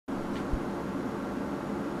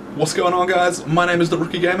What's going on, guys? My name is the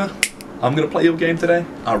Rookie Gamer. I'm going to play your game today.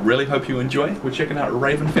 I really hope you enjoy. We're checking out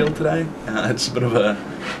RAVENFIELD today. It's a bit of a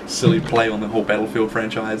silly play on the whole Battlefield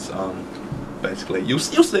franchise. Basically, you'll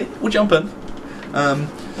see. We'll jump in.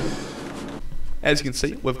 As you can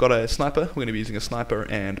see, we've got a sniper. We're going to be using a sniper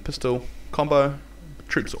and pistol combo.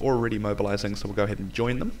 Troops are already mobilizing, so we'll go ahead and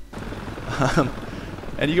join them.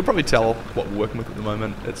 And you can probably tell what we're working with at the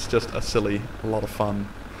moment. It's just a silly, a lot of fun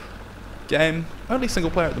game. Only single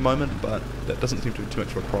player at the moment, but that doesn't seem to be too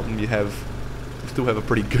much of a problem. You still have a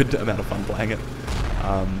pretty good amount of fun playing it.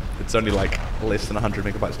 It's only like less than 100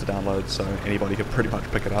 megabytes to download, so anybody can pretty much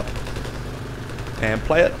pick it up and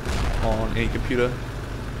play it on any computer.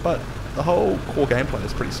 But the whole core gameplay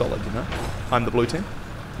is pretty solid, you know. I'm the blue team.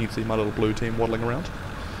 You can see my little blue team waddling around,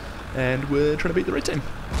 and we're trying to beat the red team.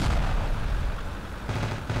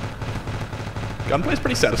 Gunplay is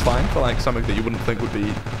pretty satisfying for like something that you wouldn't think would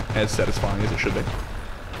be as satisfying as it should be.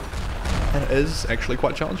 And it is actually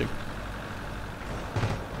quite challenging.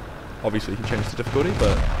 Obviously you can change the difficulty,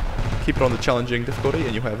 but keep it on the challenging difficulty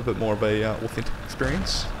and you'll have a bit more of a authentic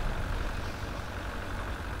experience.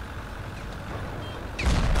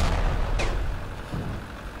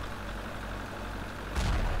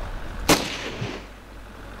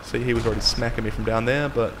 See, he was already smacking me from down there,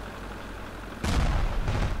 but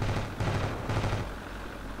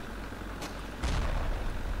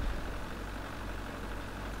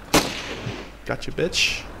gotcha,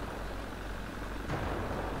 bitch.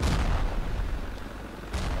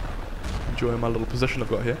 Enjoying my little position I've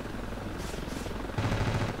got here.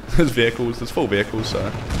 There's vehicles, there's full vehicles, so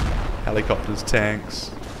helicopters,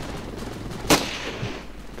 tanks.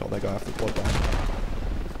 Got that guy off the quad bike.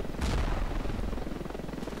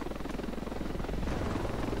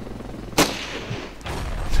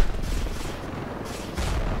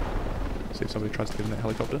 See if somebody tries to get in that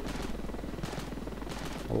helicopter.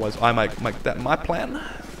 Otherwise, I might make that my plan.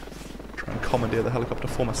 Try and commandeer the helicopter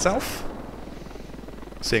for myself.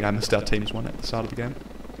 Seeing I missed our team's one at the start of the game.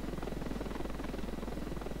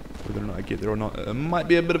 Whether or not I get there or not, it might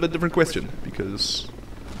be a bit of a different question, because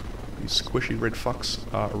these squishy red fucks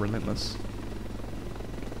are relentless.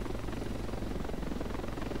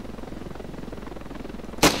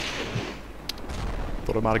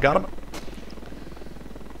 Thought I might have got him.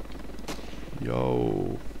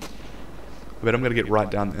 Yo. I bet I'm gonna get right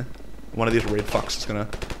down there. One of these red fucks is gonna...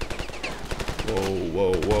 Whoa,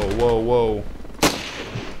 whoa, whoa, whoa, whoa.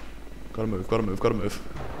 Gotta move, gotta move, gotta move.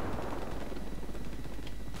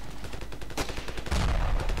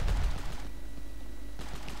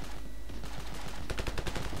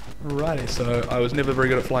 Alrighty, so I was never very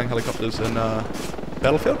good at flying helicopters in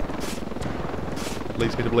Battlefield. It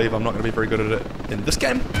leads me to believe I'm not gonna be very good at it in this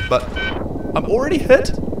game, but I'm already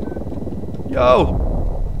hit? Yo!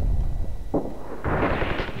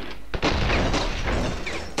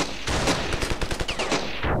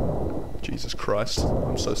 Jesus Christ,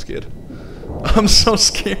 I'm so scared. I'm so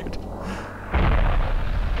scared.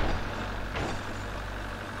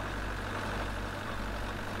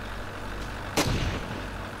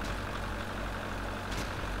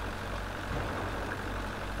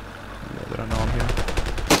 Yeah, they don't know I'm here.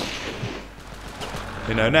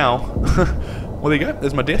 They know now. Well, there you go,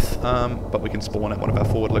 there's my death. But we can spawn at one of our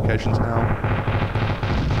forward locations now.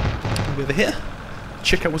 Over here.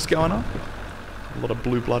 Check out what's going on. A lot of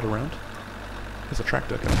blue blood around. There's a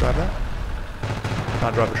tractor. Can I drive that?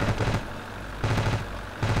 Can't drive a tractor.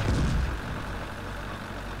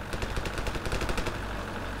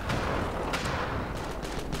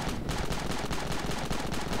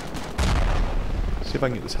 See if I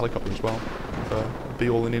can get this helicopter as well. Be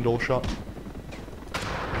all and end all shot.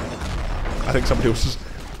 I think somebody else is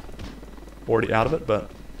already out of it,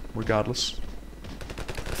 but regardless,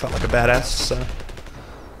 I felt like a badass, so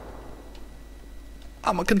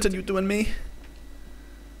I'm gonna continue doing me.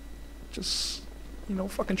 Just, you know,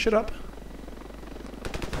 fucking shit up.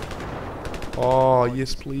 Oh,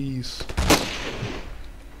 yes, please.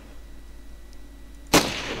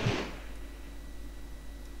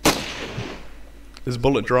 There's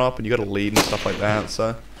bullet drop, and you gotta lead and stuff like that,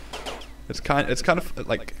 so it's kind of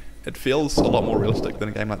like, it feels a lot more realistic than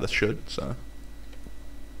a game like this should, so.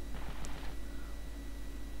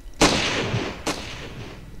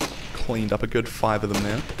 Cleaned up a good 5 of them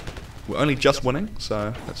there. We're only just winning,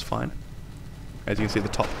 so that's fine. As you can see at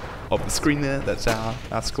the top of the screen there, that's our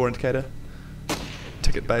score indicator.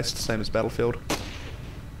 Ticket based, same as Battlefield.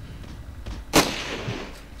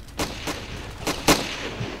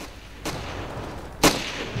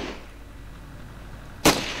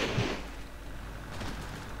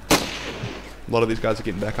 A lot of these guys are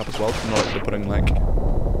getting back up as well, so I'm not actually putting like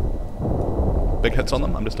big hits on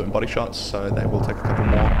them. I'm just doing body shots, so they will take a couple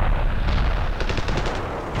more.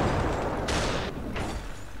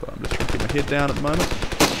 But I'm just trying to keep my head down at the moment.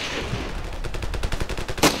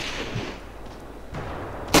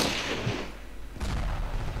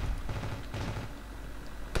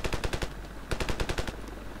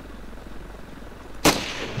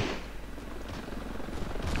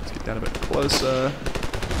 Let's get down a bit closer.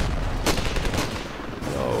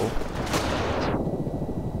 Yo.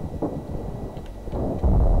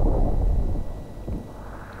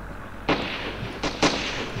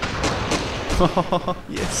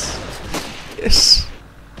 Yes. Yes.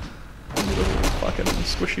 You little fucking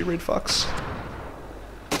squishy red fucks.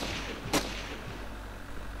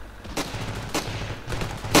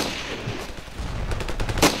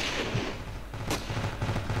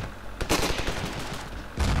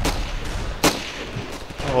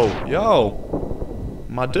 Oh, yo.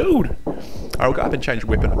 My dude. Alright, we'll go up and change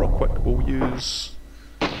weapon real quick. We'll use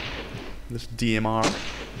this DMR,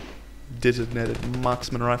 Designated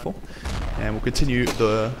Marksman Rifle. And we'll continue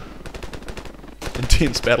the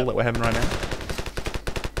intense battle that we're having right now.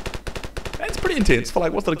 And it's pretty intense for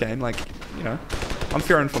like, what's the game? Like, you know, I'm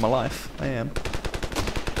fearing for my life. I am.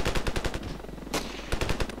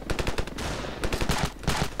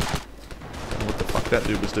 Don't know what the fuck that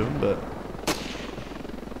dude was doing, but...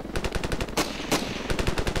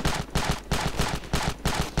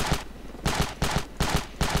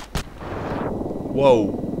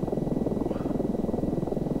 Whoa.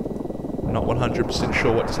 Not 100%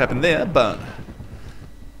 sure what just happened there, but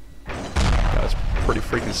that was pretty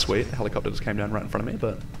freaking sweet. The helicopter just came down right in front of me,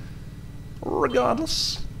 but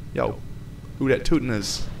regardless, yo, who that tootin'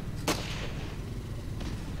 is?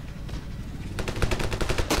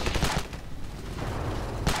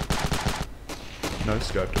 No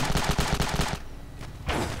scoped him.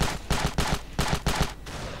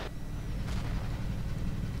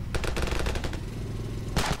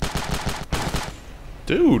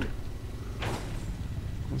 Dude!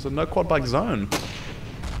 There's a no quad bike zone.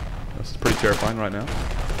 This is pretty terrifying right now.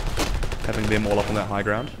 Having them all up on that high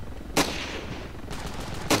ground.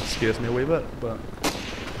 It scares me a wee bit, but...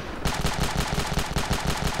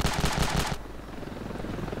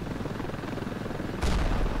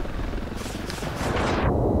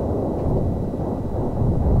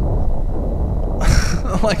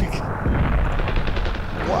 like...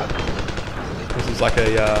 What? This is like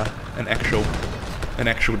a, an actual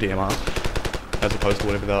DMR. As opposed to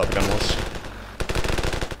whatever the other gun was.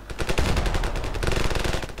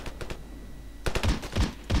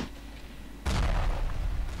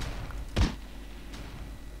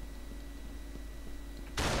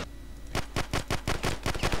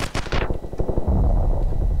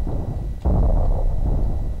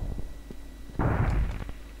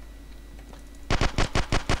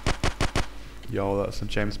 Yo, that's some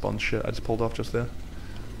James Bond shit I just pulled off just there.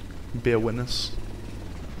 Bear witness.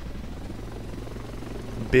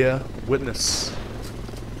 Bear witness.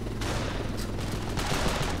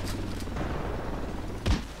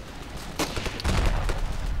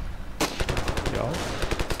 Yo.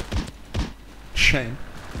 Shame.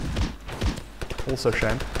 Also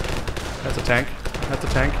shame. That's a tank. That's a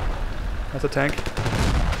tank. That's a tank.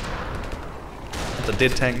 That's a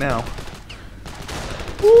dead tank now.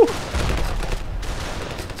 Woo!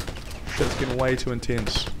 Shit's getting way too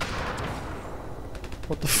intense.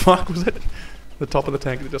 What the fuck was it? The top of the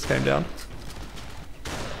tank that just came down.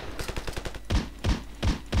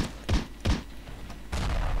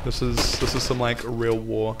 This is some like real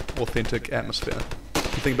war, authentic atmosphere. You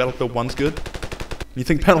think Battlefield 1's good? You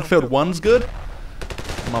think Battlefield 1's good?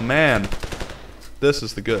 My man, this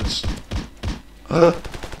is the goods.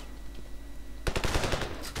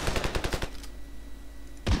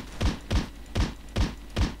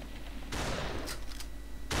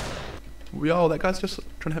 Yo, that guy's just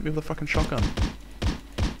trying to hit me with a fucking shotgun.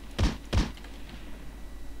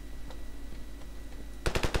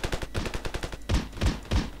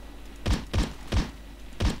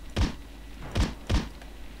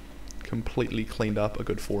 Completely cleaned up a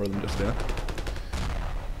good 4 of them just there.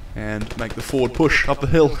 And make the forward push up the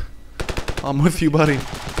hill. I'm with you, buddy.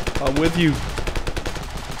 I'm with you.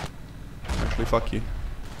 Actually, fuck you.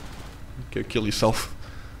 Go kill yourself.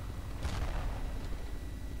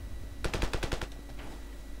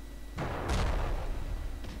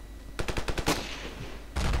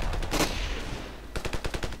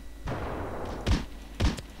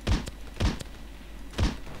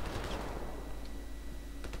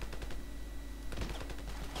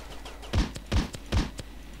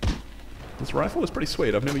 This rifle is pretty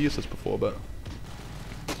sweet. I've never used this before, but...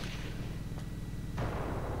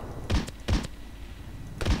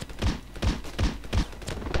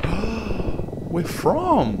 Where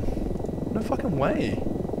from? No fucking way.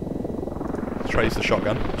 Let's try to use the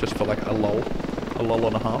shotgun, just for like a lol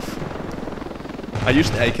and a half. I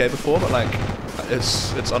used the AK before, but like,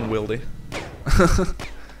 it's unwieldy.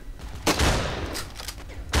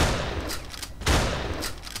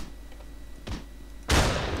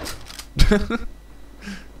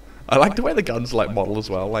 I like the way the gun's like model as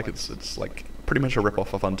well. Like it's like pretty much a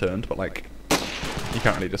rip-off of Unturned, but like you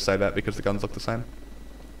can't really just say that because the guns look the same.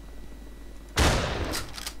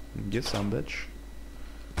 Get some, bitch.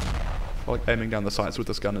 I feel like aiming down the sights with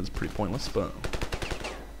this gun is pretty pointless, but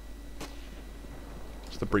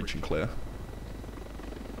it's the breach and clear.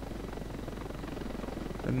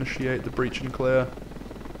 Initiate the breach and clear.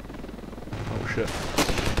 Oh shit.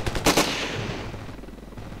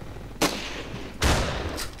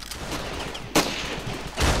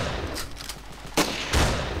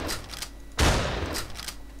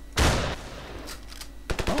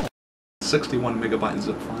 Oh. 61 megabyte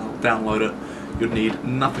zip file. Download it. You'd need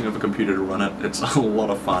nothing of a computer to run it. It's a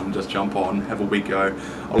lot of fun. Just jump on, have a wee go.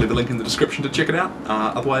 I'll leave a link in the description to check it out.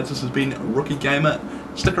 Otherwise, this has been Rookie Gamer.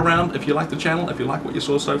 Stick around if you like the channel, if you like what you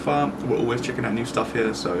saw so far. We're always checking out new stuff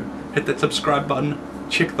here, so hit that subscribe button,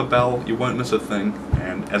 check the bell, you won't miss a thing,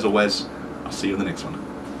 and as always, I'll see you in the next one.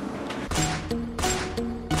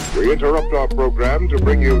 We interrupt our program to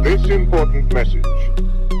bring you this important message.